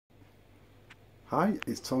Hi,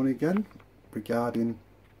 it's Tony again regarding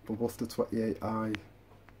the Worcester 28SI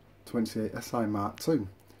Mk2.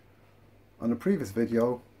 On a previous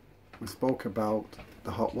video we spoke about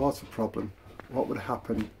the hot water problem. What would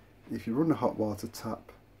happen if you run a hot water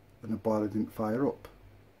tap and the boiler didn't fire up?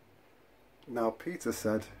 Now Peter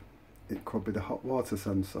said it could be the hot water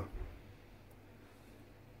sensor.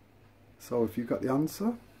 So if you got the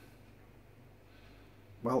answer,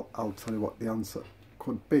 well, I'll tell you what the answer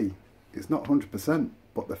could be. It's not 100%,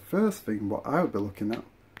 but the first thing what I would be looking at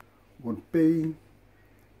would be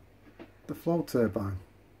the flow turbine,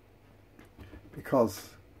 because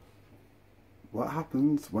what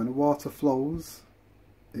happens when the water flows,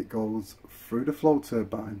 it goes through the flow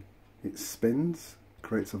turbine, it spins,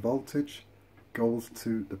 creates a voltage, goes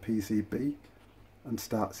to the PCB and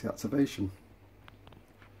starts the activation.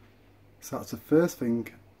 So that's the first thing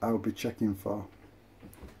I would be checking for.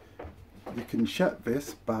 You can check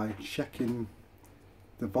this by checking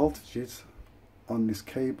the voltages on this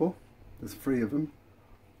cable. There's 3 of them.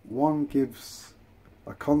 One gives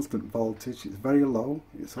a constant voltage, it's very low,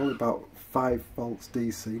 it's only about 5 volts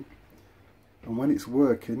DC, and when it's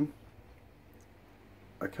working,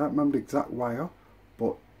 I can't remember the exact wire,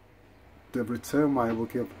 but the return wire will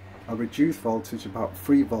give a reduced voltage, about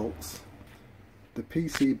 3 volts. The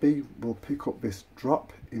PCB will pick up this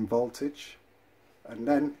drop in voltage and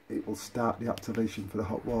then it will start the activation for the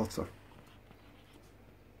hot water.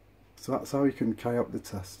 So that's how you can carry out the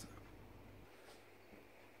test.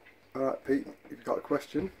 Alright Pete, you've got a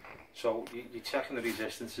question? So you're checking the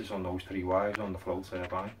resistances on those 3 wires on the flow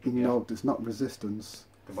turbine? No, yeah. There's not resistance.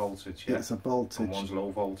 The voltage, yeah? It's a voltage. And one's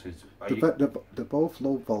low voltage. They're both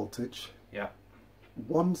low voltage. Yeah.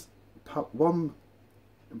 One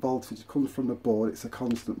voltage comes from the board, it's a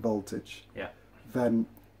constant voltage. Yeah. Then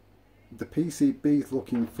the PCB is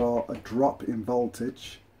looking for a drop in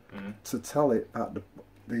voltage to tell it that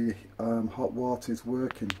the hot water is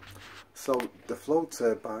working. So the flow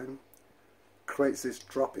turbine creates this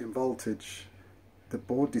drop in voltage, the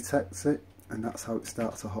board detects it, and that's how it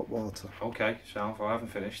starts the hot water. Okay, so I haven't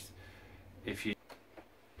finished.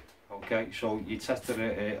 Okay, so you tested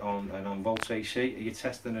it on volts AC. Are you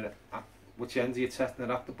testing it at which end? Are you testing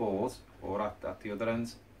it at the board or at the other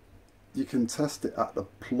end? You can test it at the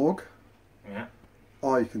plug, yeah,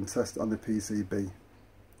 or you can test it on the PCB.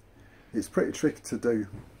 It's pretty tricky to do,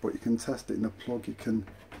 but you can test it in the plug. You can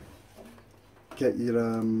get your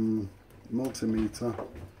multimeter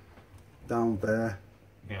down there,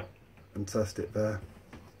 yeah, and test it there.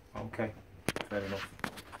 Okay, fair enough.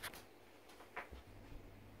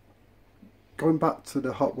 Going back to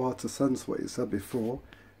the hot water sensor, what you said before,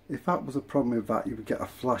 if that was a problem with that, you would get a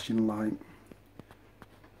flashing light.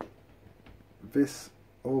 This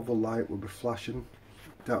oval light would be flashing,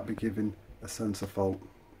 that would be giving a sensor fault.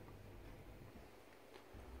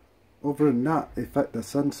 Other than that, if the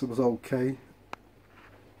sensor was okay,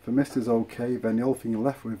 if the mist is okay, then the only thing you're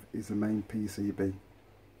left with is the main PCB.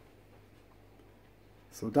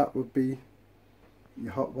 So that would be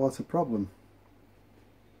your hot water problem.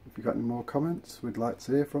 If you've got any more comments, we'd like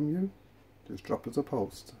to hear from you. Just drop us a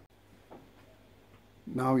post.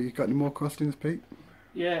 Now, you got any more questions, Pete?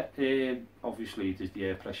 Yeah, obviously there's the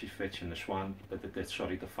air pressure switch and the fan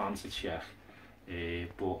to check.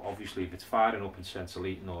 But obviously if it's firing up and central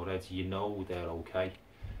heating already, you know they're okay.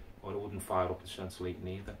 Or it wouldn't fire up and central heating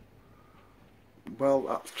either. Well,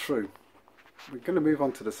 that's true. We're going to move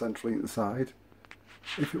on to the central heating side.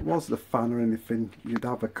 If it was the fan or anything, you'd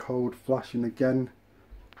have a code flashing again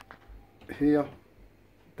here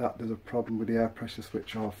that there's a problem with the air pressure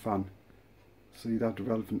switch or fan. So you'd have the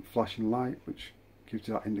relevant flashing light which gives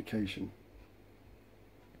you that indication.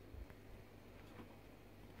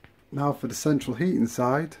 Now for the central heating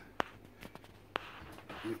side,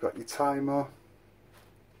 you've got your timer,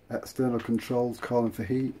 external controls calling for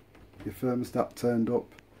heat, your thermostat turned up,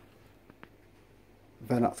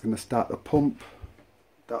 then that's going to start the pump,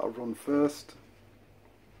 that'll run first.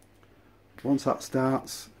 Once that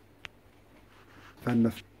starts, then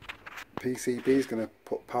the PCB is going to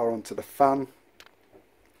put power onto the fan.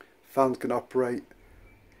 Fan's going to operate,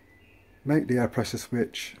 make the air pressure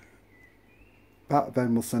switch. That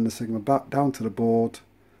then will send the signal back down to the board,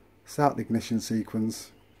 start the ignition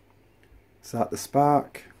sequence, start the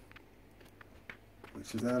spark,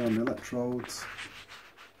 which is there on the electrodes.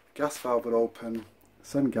 Gas valve will open,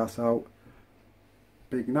 send gas out,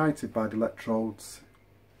 be ignited by the electrodes,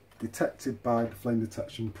 detected by the flame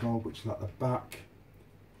detection probe, which is at the back.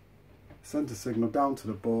 Send a signal down to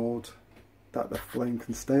the board that the flame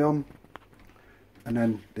can stay on, and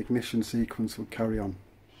then the ignition sequence will carry on.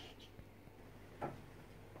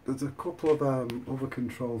 There's a couple of other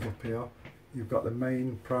controls up here. you've got the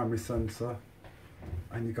main primary sensor,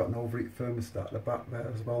 and you've got an overheat thermostat at the back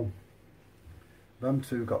there as well. Them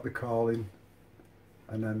two got the calling,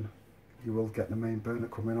 and then you will get the main burner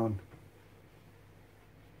coming on.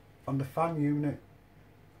 On the fan unit,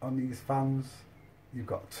 on these fans, you've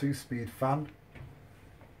got a 2-speed fan.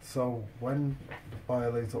 So when the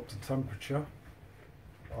boiler is up to temperature,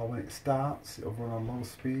 or when it starts, it'll run on low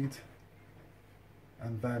speed,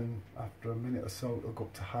 and then after a minute or so it'll go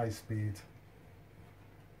up to high speed.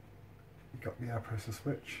 You've got the air pressure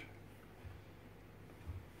switch,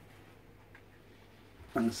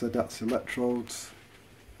 and I said that's the electrodes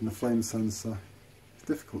and the flame sensor. It's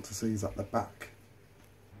difficult to see, is at the back.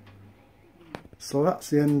 So that's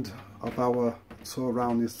the end of our tour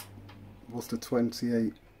around this Worcester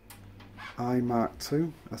 28SI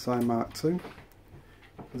Mk2, SI Mk2.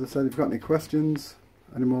 As I said, if you've got any questions,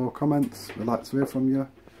 any more comments, we'd like to hear from you,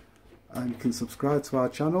 and you can subscribe to our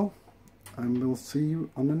channel, and we'll see you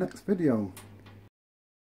on the next video.